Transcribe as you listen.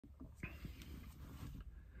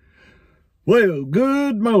Well,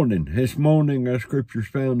 good morning. This morning our scripture's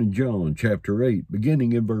found in John chapter 8,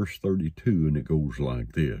 beginning in verse 32, and it goes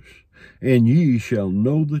like this. And ye shall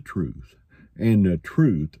know the truth, and the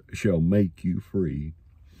truth shall make you free.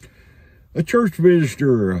 A church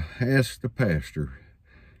visitor asked the pastor,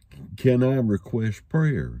 can I request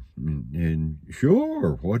prayer? And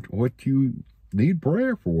sure, what you need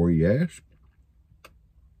prayer for, he asked.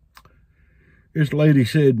 This lady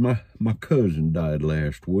said, my cousin died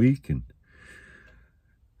last week, and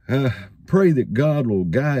pray that God will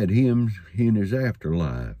guide him in his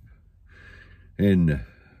afterlife. And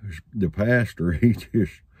the pastor, he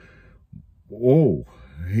was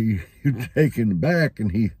taken aback,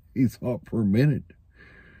 and he thought for a minute.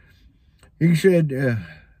 He said,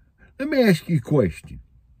 let me ask you a question.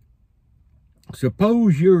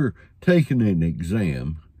 Suppose you're taking an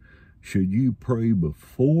exam. Should you pray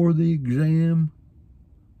before the exam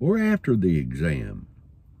or after the exam?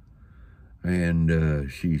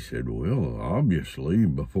 And she said, well, obviously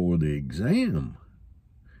before the exam.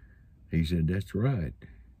 He said, that's right.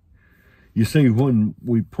 You see, when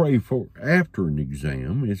we pray for after an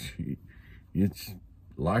exam, it's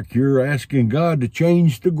like you're asking God to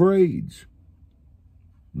change the grades.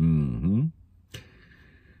 And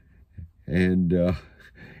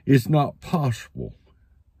it's not possible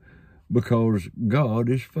because God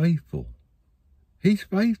is faithful. He's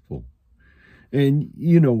faithful. And,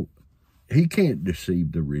 he can't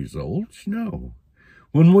deceive the results, no.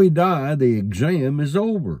 When we die, the exam is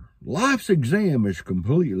over. Life's exam is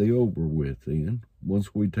completely over with then,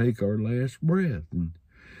 once we take our last breath.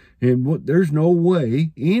 And there's no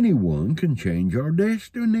way anyone can change our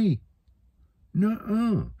destiny.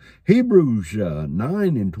 Nuh-uh. Hebrews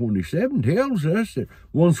 9:27 tells us that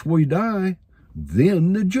once we die,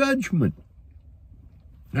 then the judgment.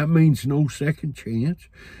 That means no second chance.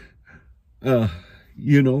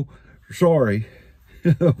 Sorry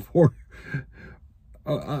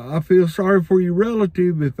I feel sorry for your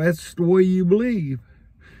relative if that's the way you believe,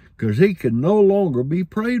 because he can no longer be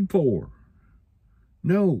prayed for.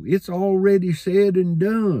 No, it's already said and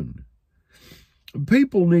done.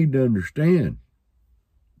 People need to understand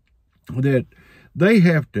that they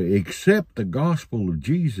have to accept the gospel of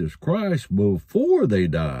Jesus Christ before they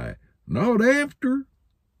die, not after.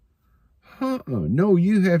 No,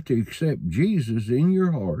 you have to accept Jesus in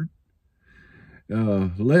your heart.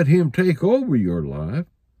 Let him take over your life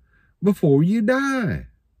before you die.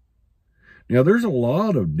 Now, there's a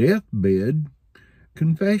lot of deathbed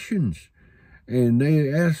confessions, and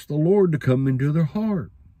they ask the Lord to come into their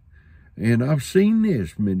heart. And I've seen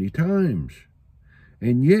this many times.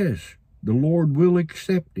 And yes, the Lord will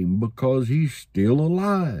accept him because he's still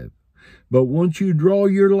alive. But once you draw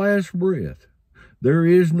your last breath, there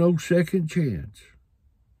is no second chance.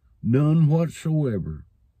 None whatsoever.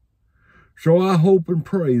 So I hope and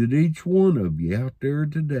pray that each one of you out there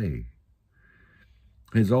today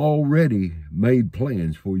has already made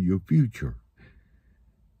plans for your future.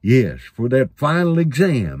 Yes, for that final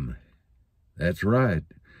exam. That's right.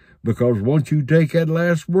 Because once you take that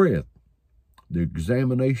last breath, the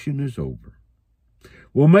examination is over.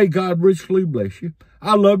 Well, may God richly bless you.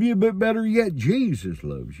 I love you, but better yet, Jesus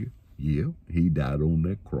loves you. Yeah, he died on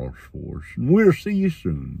that cross for us. And we'll see you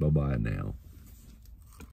soon. Bye-bye now.